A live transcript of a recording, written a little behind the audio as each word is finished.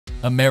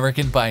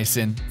American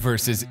bison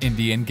versus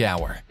Indian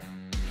Gaur.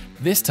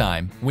 This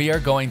time, we are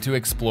going to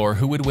explore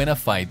who would win a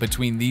fight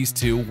between these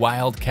two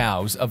wild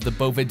cows of the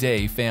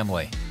bovidae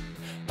family.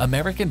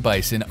 American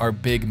bison are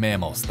big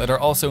mammals that are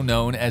also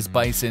known as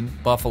bison,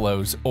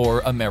 buffaloes,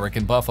 or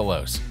American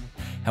buffaloes.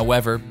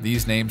 However,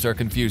 these names are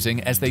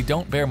confusing as they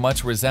don't bear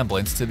much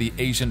resemblance to the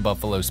Asian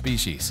buffalo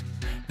species.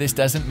 This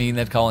doesn't mean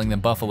that calling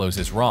them buffaloes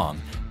is wrong,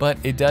 but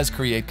it does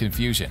create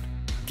confusion.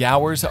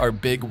 Gowers are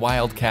big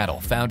wild cattle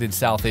found in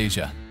South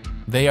Asia.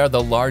 They are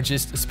the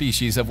largest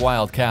species of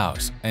wild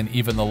cows, and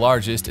even the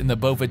largest in the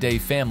bovidae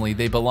family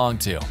they belong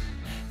to.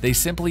 They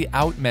simply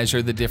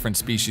outmeasure the different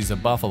species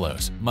of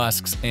buffaloes,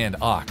 musks, and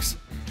ox.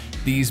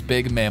 These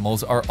big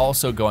mammals are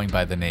also going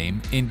by the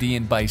name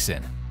Indian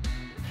bison.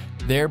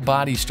 Their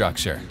body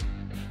structure.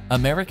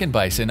 American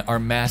bison are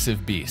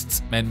massive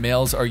beasts, and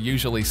males are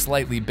usually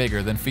slightly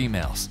bigger than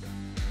females.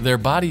 Their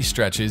body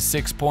stretches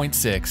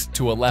 6.6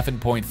 to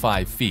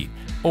 11.5 feet,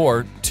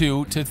 or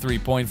 2 to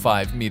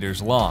 3.5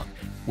 meters long,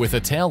 with a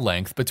tail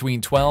length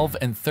between 12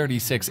 and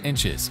 36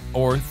 inches,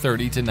 or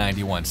 30 to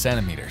 91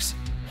 centimeters.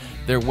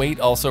 Their weight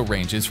also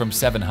ranges from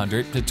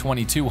 700 to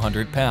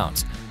 2,200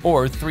 pounds,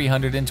 or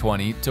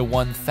 320 to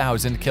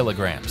 1,000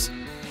 kilograms.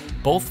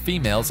 Both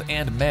females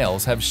and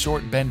males have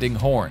short bending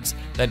horns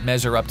that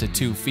measure up to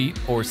 2 feet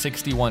or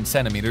 61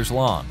 centimeters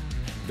long.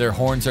 Their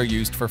horns are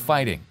used for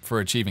fighting, for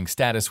achieving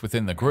status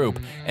within the group,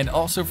 and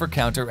also for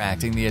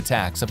counteracting the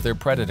attacks of their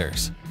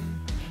predators.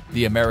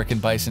 The American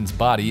bison's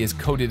body is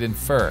coated in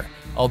fur,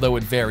 although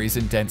it varies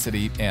in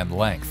density and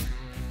length.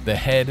 The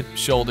head,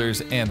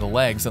 shoulders, and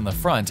legs on the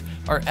front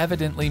are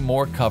evidently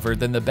more covered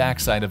than the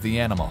backside of the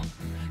animal.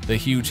 The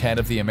huge head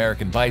of the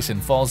American bison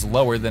falls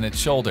lower than its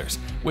shoulders,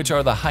 which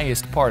are the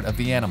highest part of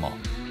the animal.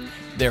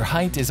 Their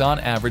height is on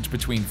average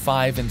between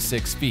 5 and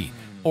 6 feet,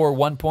 or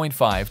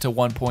 1.5 to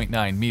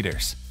 1.9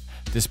 meters.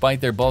 Despite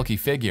their bulky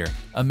figure,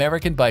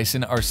 American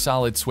bison are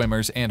solid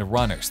swimmers and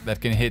runners that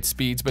can hit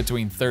speeds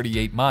between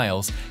 38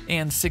 miles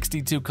and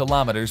 62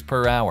 kilometers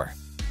per hour.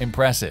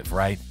 Impressive,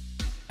 right?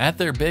 At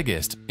their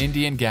biggest,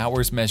 Indian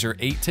Gowers measure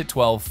 8 to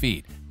 12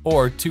 feet,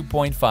 or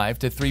 2.5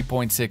 to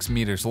 3.6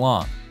 meters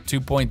long,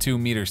 2.2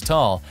 meters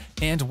tall,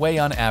 and weigh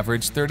on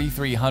average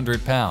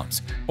 3,300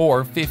 pounds,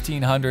 or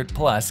 1,500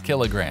 plus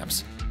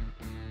kilograms.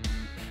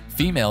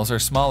 Females are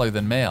smaller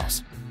than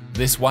males.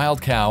 This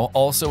wild cow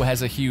also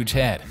has a huge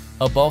head,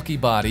 a bulky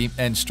body,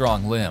 and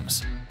strong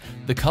limbs.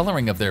 The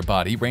coloring of their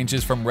body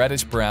ranges from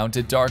reddish brown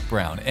to dark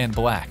brown and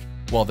black,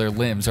 while their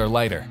limbs are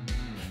lighter.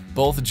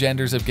 Both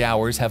genders of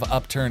Gowers have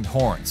upturned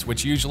horns,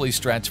 which usually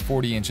stretch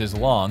 40 inches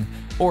long,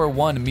 or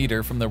 1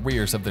 meter from the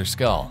rears of their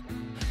skull.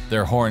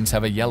 Their horns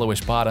have a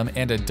yellowish bottom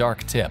and a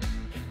dark tip.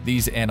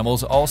 These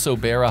animals also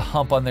bear a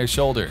hump on their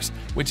shoulders,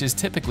 which is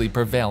typically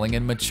prevailing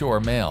in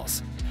mature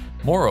males.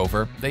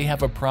 Moreover, they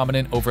have a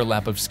prominent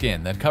overlap of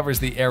skin that covers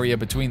the area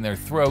between their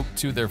throat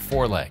to their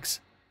forelegs.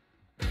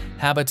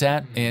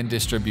 Habitat and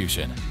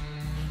distribution.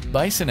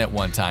 Bison at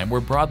one time were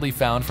broadly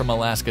found from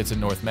Alaska to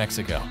North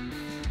Mexico.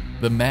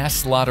 The mass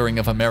slaughtering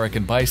of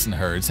American bison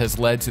herds has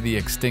led to the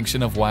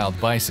extinction of wild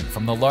bison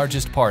from the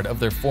largest part of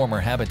their former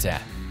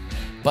habitat.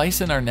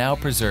 Bison are now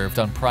preserved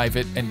on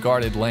private and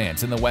guarded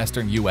lands in the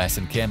western U.S.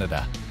 and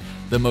Canada.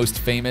 The most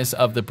famous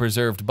of the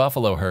preserved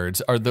buffalo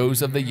herds are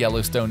those of the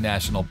Yellowstone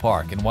National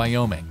Park in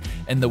Wyoming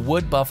and the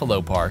Wood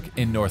Buffalo Park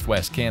in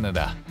northwest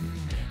Canada.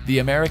 The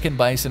American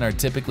bison are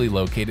typically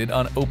located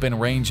on open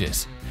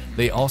ranges.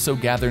 They also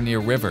gather near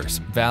rivers,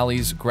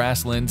 valleys,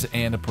 grasslands,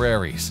 and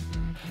prairies.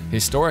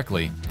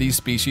 Historically, these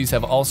species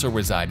have also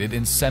resided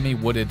in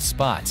semi-wooded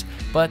spots,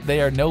 but they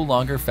are no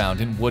longer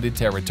found in wooded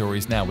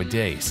territories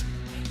nowadays.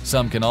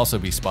 Some can also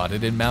be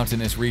spotted in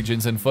mountainous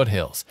regions and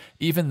foothills,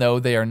 even though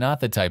they are not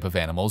the type of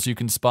animals you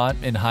can spot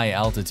in high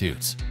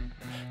altitudes.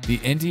 The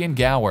Indian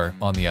Gaur,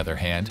 on the other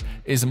hand,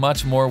 is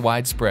much more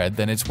widespread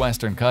than its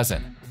western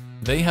cousin.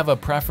 They have a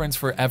preference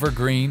for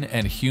evergreen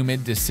and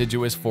humid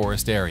deciduous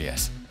forest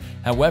areas.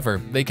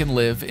 However, they can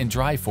live in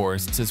dry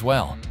forests as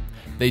well.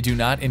 They do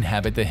not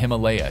inhabit the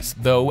Himalayas,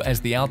 though,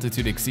 as the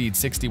altitude exceeds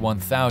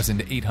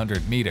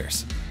 61,800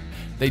 meters.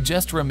 They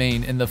just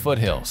remain in the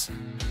foothills.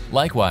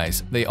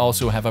 Likewise, they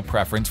also have a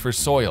preference for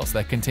soils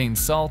that contain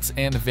salts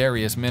and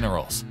various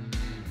minerals.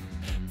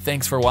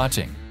 Thanks for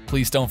watching.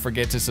 Please don't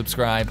forget to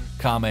subscribe,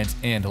 comment,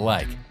 and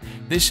like.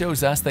 This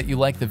shows us that you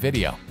like the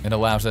video and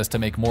allows us to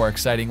make more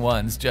exciting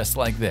ones just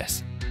like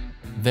this.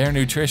 Their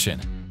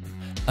nutrition.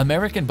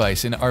 American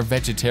bison are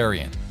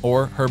vegetarian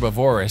or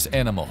herbivorous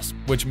animals,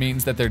 which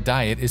means that their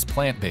diet is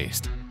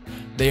plant-based.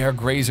 They are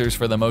grazers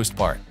for the most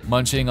part,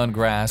 munching on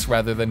grass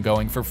rather than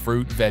going for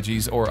fruit,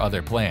 veggies, or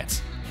other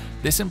plants.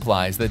 This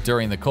implies that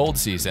during the cold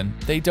season,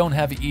 they don't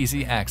have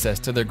easy access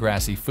to their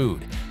grassy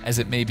food, as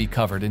it may be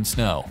covered in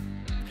snow.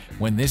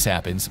 When this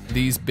happens,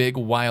 these big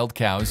wild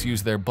cows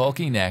use their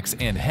bulky necks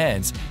and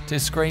heads to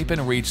scrape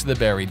and reach the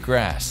buried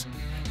grass.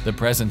 The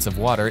presence of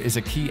water is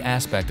a key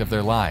aspect of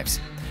their lives.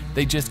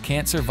 They just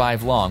can't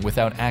survive long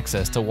without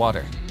access to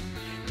water.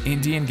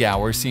 Indian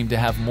Gowers seem to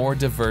have more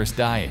diverse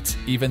diets,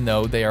 even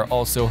though they are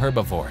also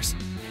herbivores.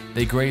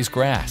 They graze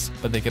grass,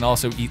 but they can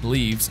also eat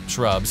leaves,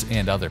 shrubs,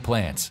 and other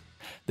plants.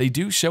 They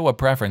do show a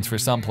preference for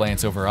some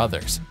plants over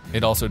others.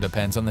 It also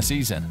depends on the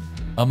season.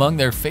 Among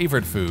their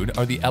favorite food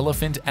are the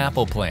elephant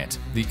apple plant,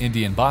 the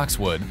Indian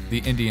boxwood, the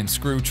Indian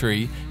screw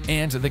tree,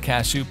 and the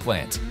cashew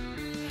plant.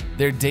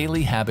 Their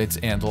daily habits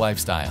and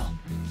lifestyle.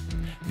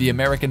 The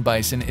American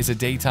bison is a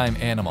daytime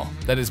animal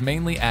that is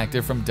mainly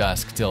active from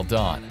dusk till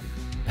dawn.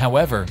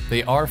 However,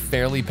 they are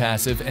fairly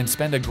passive and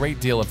spend a great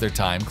deal of their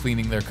time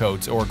cleaning their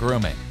coats or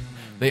grooming.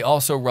 They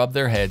also rub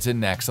their heads and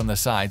necks on the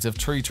sides of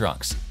tree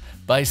trunks.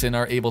 Bison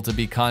are able to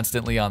be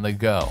constantly on the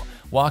go,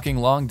 walking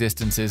long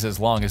distances as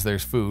long as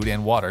there's food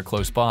and water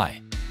close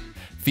by.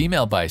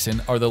 Female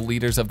bison are the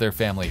leaders of their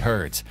family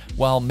herds,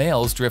 while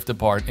males drift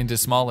apart into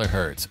smaller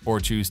herds or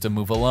choose to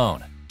move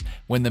alone.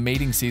 When the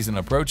mating season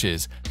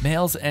approaches,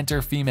 males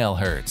enter female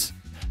herds.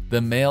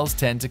 The males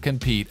tend to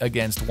compete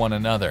against one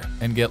another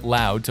and get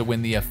loud to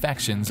win the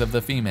affections of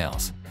the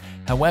females.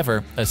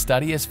 However, a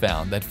study has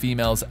found that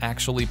females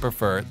actually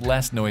prefer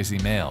less noisy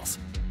males.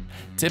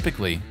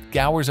 Typically,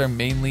 Gowers are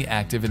mainly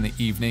active in the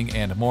evening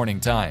and morning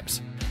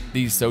times.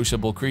 These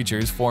sociable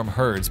creatures form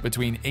herds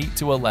between 8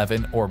 to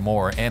 11 or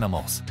more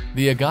animals.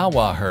 The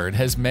Agawa herd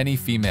has many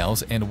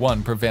females and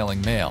one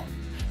prevailing male.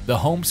 The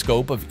home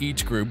scope of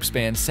each group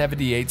spans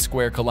 78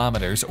 square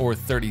kilometers or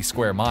 30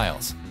 square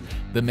miles.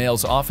 The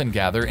males often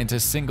gather into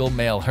single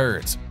male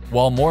herds,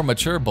 while more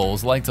mature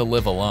bulls like to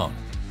live alone.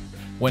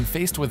 When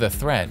faced with a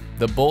threat,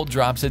 the bull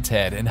drops its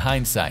head in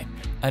hindsight,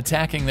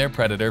 attacking their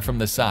predator from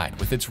the side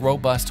with its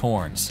robust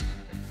horns.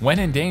 When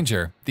in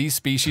danger, these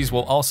species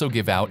will also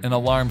give out an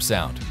alarm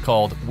sound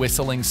called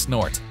whistling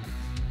snort.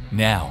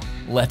 Now,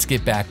 let's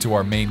get back to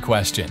our main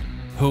question.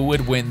 Who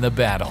would win the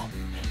battle?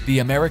 The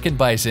American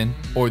bison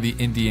or the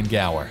Indian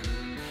Gaur?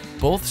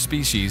 Both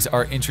species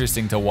are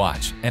interesting to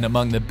watch and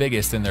among the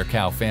biggest in their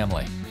cow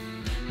family.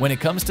 When it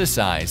comes to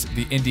size,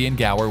 the Indian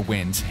Gaur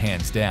wins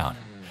hands down.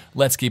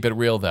 Let's keep it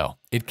real though,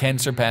 it can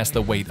surpass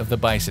the weight of the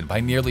bison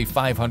by nearly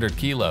 500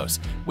 kilos,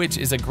 which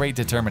is a great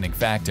determining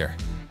factor.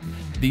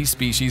 These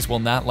species will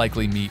not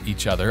likely meet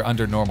each other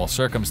under normal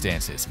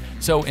circumstances,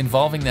 so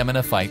involving them in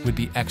a fight would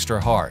be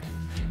extra hard.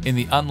 In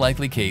the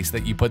unlikely case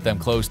that you put them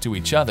close to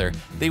each other,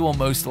 they will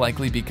most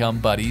likely become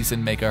buddies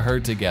and make a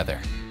herd together.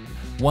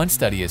 One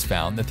study has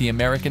found that the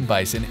American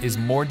bison is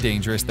more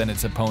dangerous than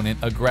its opponent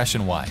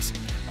aggression-wise.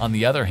 On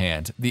the other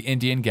hand, the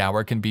Indian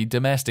Gaur can be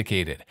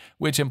domesticated,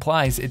 which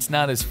implies it's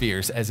not as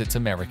fierce as its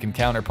American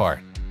counterpart.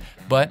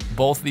 But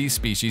both these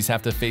species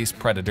have to face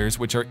predators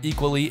which are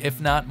equally, if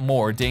not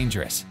more,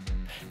 dangerous.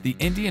 The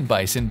Indian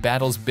bison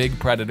battles big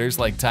predators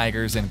like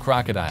tigers and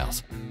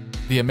crocodiles.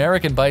 The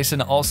American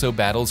bison also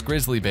battles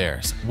grizzly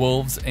bears,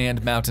 wolves,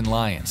 and mountain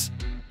lions.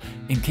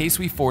 In case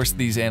we force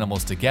these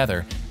animals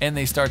together and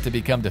they start to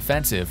become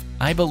defensive,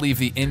 I believe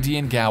the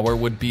Indian Gaur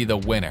would be the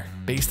winner,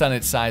 based on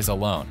its size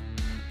alone.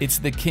 It's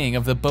the king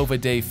of the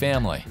bovidae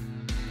family.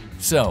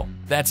 So,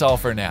 that's all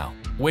for now.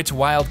 Which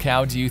wild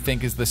cow do you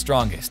think is the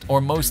strongest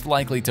or most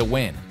likely to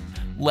win?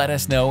 Let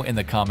us know in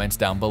the comments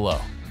down below.